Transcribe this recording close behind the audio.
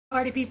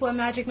Party people and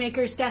magic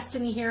makers,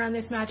 Destiny here on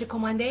this magical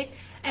Monday,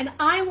 and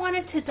I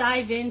wanted to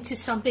dive into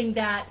something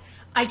that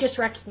I just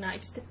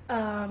recognized.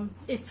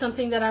 It's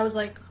something that I was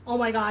like, oh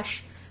my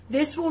gosh,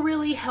 this will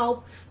really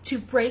help to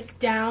break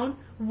down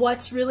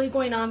what's really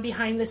going on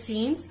behind the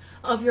scenes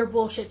of your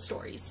bullshit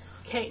stories.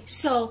 Okay,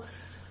 so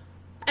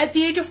at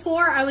the age of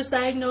 4, I was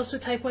diagnosed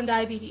with type 1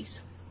 diabetes.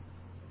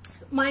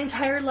 My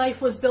entire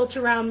life was built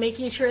around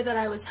making sure that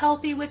I was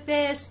healthy with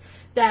this,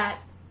 that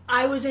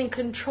I was in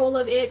control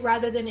of it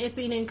rather than it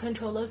being in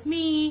control of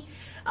me,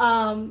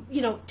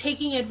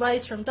 taking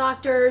advice from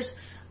doctors,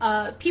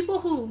 people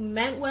who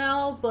meant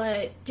well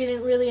but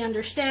didn't really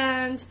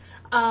understand,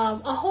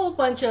 a whole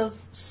bunch of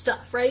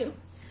stuff, right?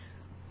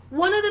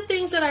 One of the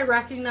things that I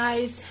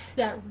recognize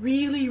that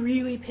really,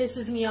 really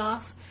pisses me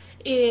off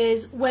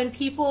is when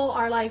people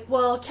are like,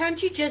 well,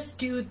 can't you just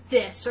do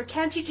this or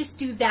can't you just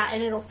do that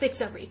and it'll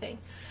fix everything?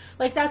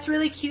 Like, that's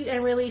really cute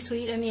and really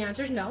sweet, and the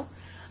answer is no.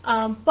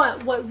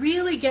 But what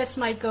really gets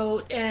my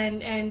goat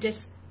and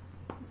just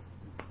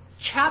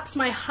chaps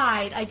my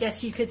hide, I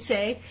guess you could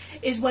say,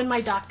 is when my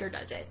doctor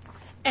does it.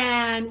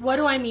 And what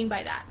do I mean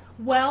by that?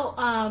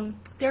 Well,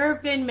 there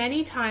have been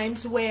many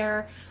times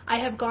where I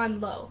have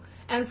gone low.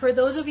 And for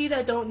those of you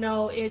that don't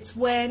know, it's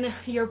when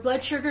your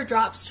blood sugar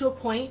drops to a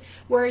point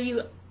where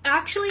you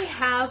actually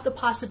have the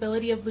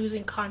possibility of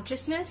losing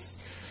consciousness.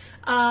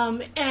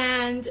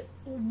 And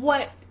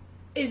what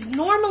is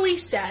normally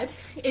said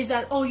is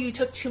that, oh, you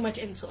took too much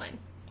insulin,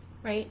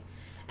 right?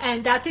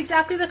 And that's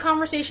exactly the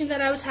conversation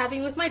that I was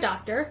having with my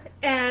doctor.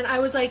 And I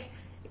was like,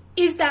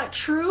 is that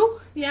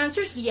true? The answer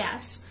is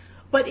yes.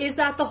 But is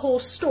that the whole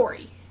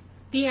story?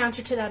 The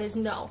answer to that is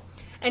no.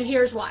 And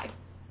here's why.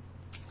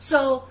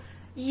 So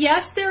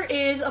yes, there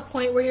is a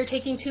point where you're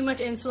taking too much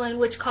insulin,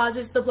 which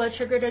causes the blood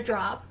sugar to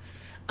drop.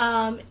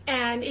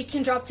 And it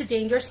can drop to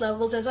dangerous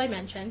levels, as I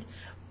mentioned.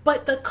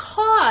 But the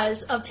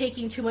cause of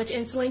taking too much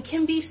insulin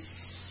can be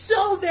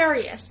so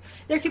various.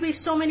 There can be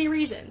so many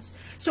reasons.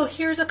 So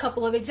here's a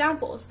couple of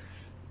examples.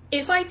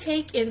 If I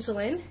take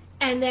insulin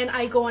and then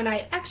I go and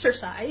I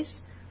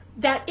exercise,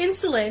 that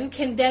insulin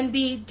can then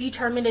be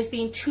determined as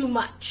being too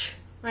much,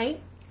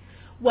 right?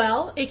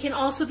 Well, it can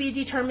also be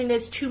determined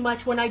as too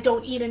much when I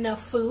don't eat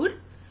enough food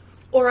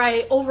or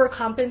I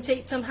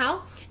overcompensate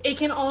somehow. It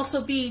can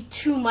also be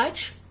too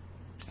much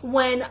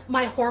when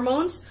my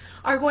hormones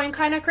are going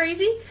kind of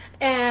crazy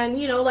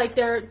and, you know, like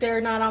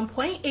they're not on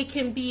point. It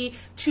can be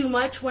too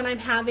much when I'm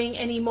having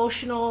an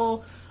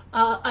emotional,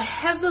 a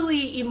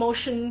heavily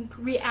emotion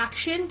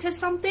reaction to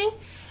something.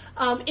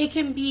 It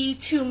can be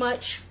too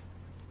much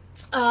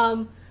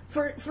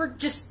for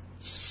just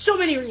so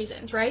many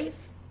reasons, right?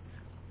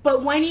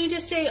 But when you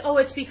just say, oh,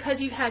 it's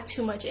because you had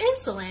too much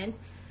insulin,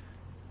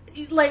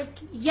 like,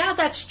 yeah,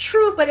 that's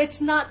true, but it's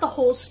not the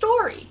whole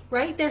story,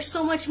 right? There's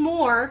so much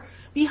more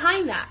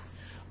behind that.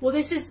 Well,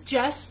 this is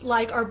just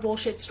like our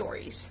bullshit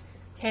stories,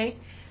 okay?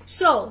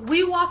 So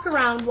we walk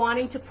around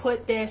wanting to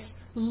put this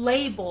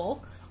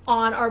label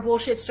on our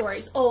bullshit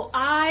stories. Oh,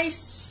 I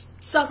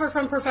suffer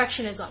from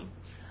perfectionism.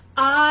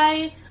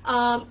 I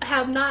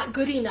have not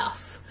good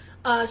enough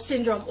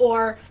syndrome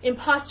or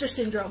imposter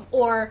syndrome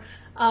or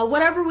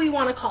whatever we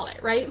want to call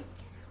it, right?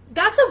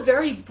 That's a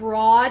very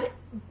broad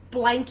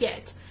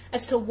blanket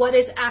as to what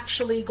is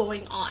actually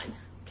going on,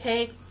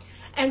 okay?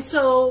 And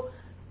so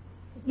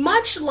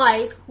much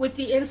like with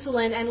the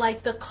insulin and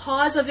like the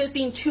cause of it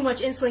being too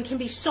much insulin can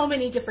be so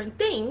many different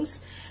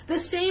things, the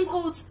same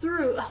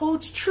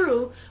holds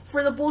true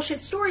for the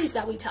bullshit stories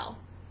that we tell.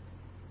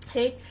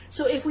 Okay?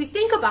 So if we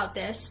think about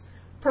this,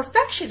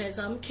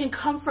 perfectionism can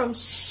come from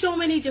so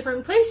many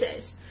different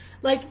places.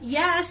 Like,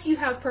 yes, you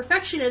have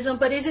perfectionism,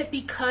 but is it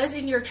because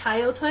in your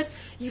childhood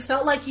you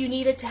felt like you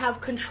needed to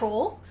have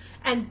control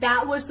and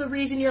that was the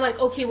reason you're like,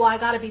 okay, well, I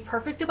gotta be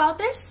perfect about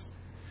this?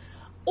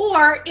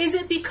 Or is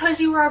it because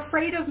you were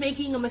afraid of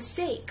making a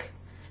mistake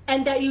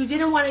and that you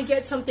didn't want to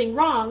get something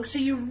wrong, so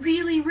you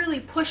really, really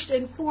pushed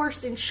and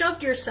forced and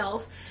shoved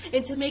yourself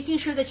into making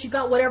sure that you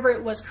got whatever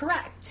it was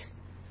correct?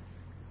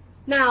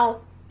 Now,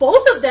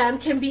 both of them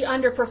can be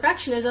under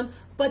perfectionism,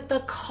 but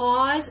the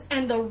cause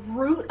and the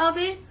root of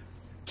it,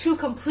 two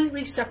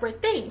completely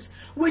separate things,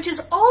 which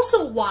is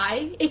also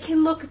why it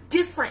can look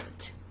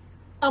different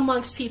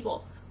amongst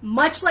people,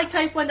 much like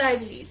type 1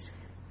 diabetes.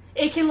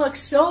 It can look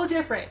so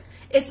different.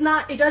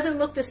 It doesn't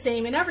look the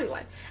same in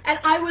everyone. And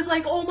I was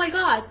like, oh my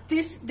God,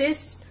 this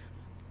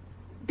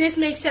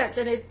makes sense,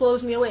 and it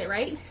blows me away,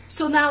 right?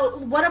 So now,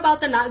 what about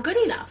the not good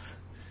enough?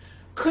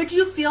 Could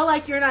you feel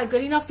like you're not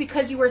good enough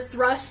because you were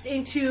thrust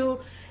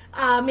into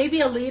maybe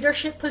a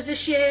leadership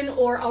position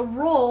or a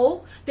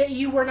role that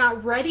you were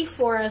not ready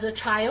for as a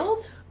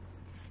child?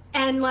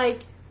 And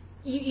like,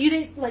 you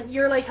didn't, like,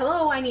 you're like,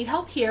 hello, I need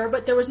help here,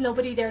 but there was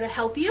nobody there to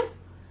help you?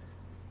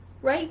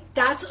 Right?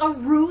 That's a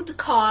root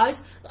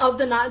cause of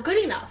the not good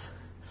enough.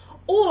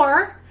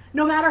 Or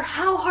no matter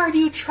how hard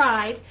you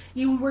tried,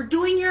 you were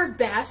doing your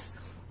best,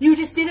 you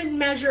just didn't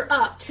measure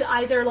up to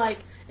either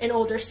like an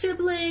older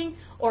sibling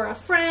or a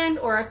friend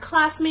or a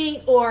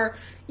classmate or,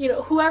 you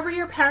know, whoever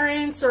your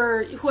parents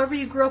or whoever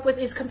you grew up with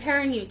is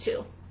comparing you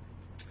to.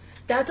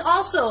 That's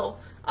also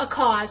a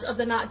cause of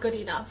the not good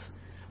enough,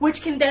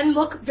 which can then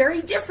look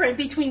very different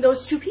between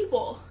those two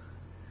people,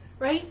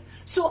 right?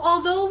 So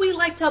although we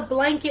like to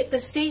blanket the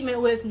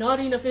statement with not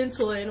enough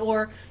insulin,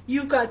 or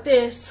you've got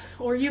this,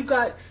 or you've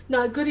got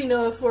not good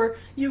enough, or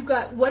you've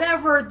got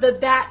whatever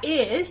that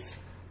is,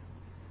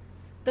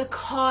 the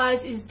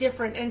cause is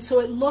different, and so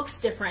it looks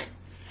different.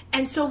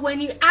 And so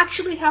when you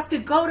actually have to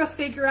go to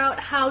figure out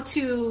how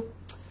to,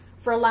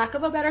 for lack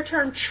of a better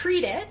term,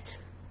 treat it,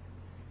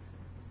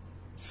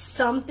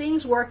 some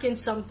things work and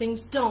some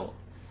things don't.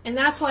 And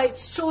that's why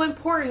it's so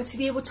important to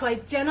be able to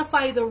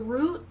identify the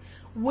root,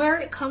 where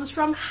it comes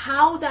from,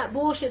 how that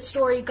bullshit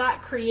story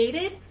got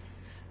created,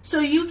 so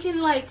you can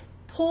like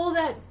pull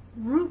that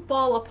root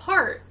ball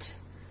apart,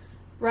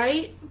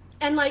 right?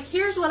 And like,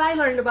 here's what I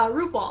learned about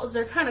root balls.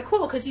 They're kind of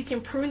cool because you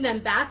can prune them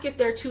back if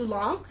they're too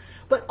long,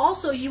 but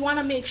also you want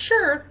to make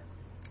sure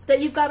that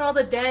you've got all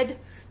the dead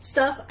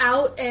stuff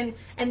out, and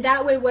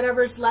that way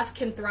whatever's left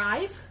can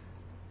thrive.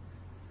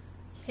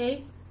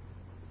 Okay?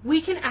 We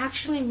can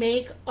actually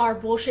make our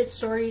bullshit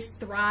stories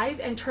thrive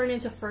and turn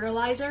into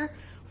fertilizer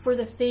for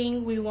the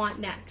thing we want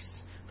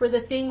next, for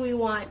the thing we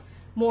want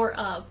more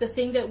of, the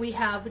thing that we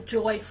have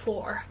joy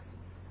for.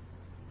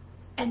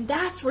 And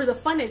that's where the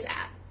fun is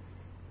at.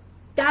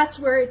 That's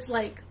where it's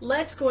like,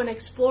 let's go and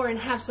explore and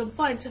have some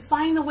fun, to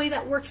find the way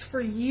that works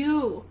for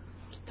you,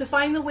 to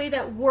find the way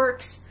that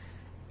works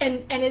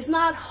and is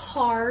not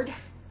hard.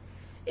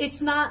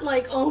 It's not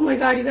like, oh my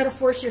God, you gotta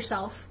force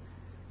yourself.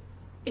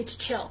 It's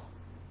chill,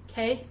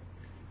 okay?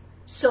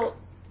 So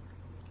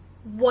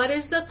what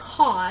is the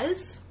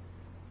cause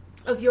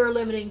of your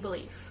limiting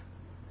belief?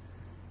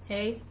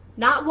 Okay?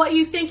 Not what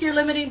you think your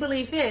limiting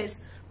belief is,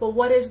 but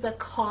what is the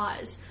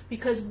cause?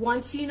 Because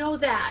once you know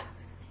that,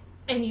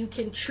 and you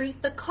can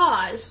treat the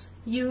cause,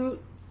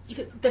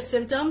 the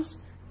symptoms,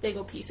 they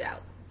go peace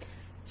out.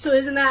 So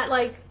isn't that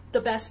like the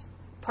best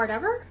part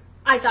ever?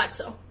 I thought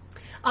so.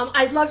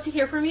 I'd love to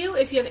hear from you.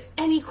 If you have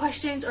any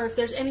questions or if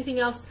there's anything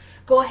else,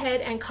 go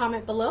ahead and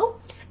comment below.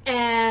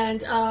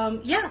 And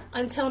yeah,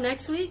 until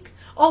next week.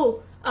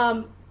 Oh,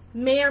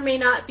 may or may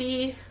not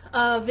be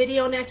a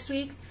video next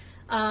week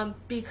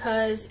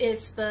because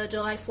it's the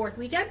July 4th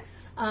weekend.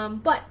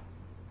 But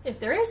if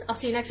there is, I'll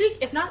see you next week.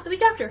 If not, the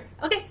week after.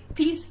 Okay,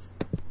 peace.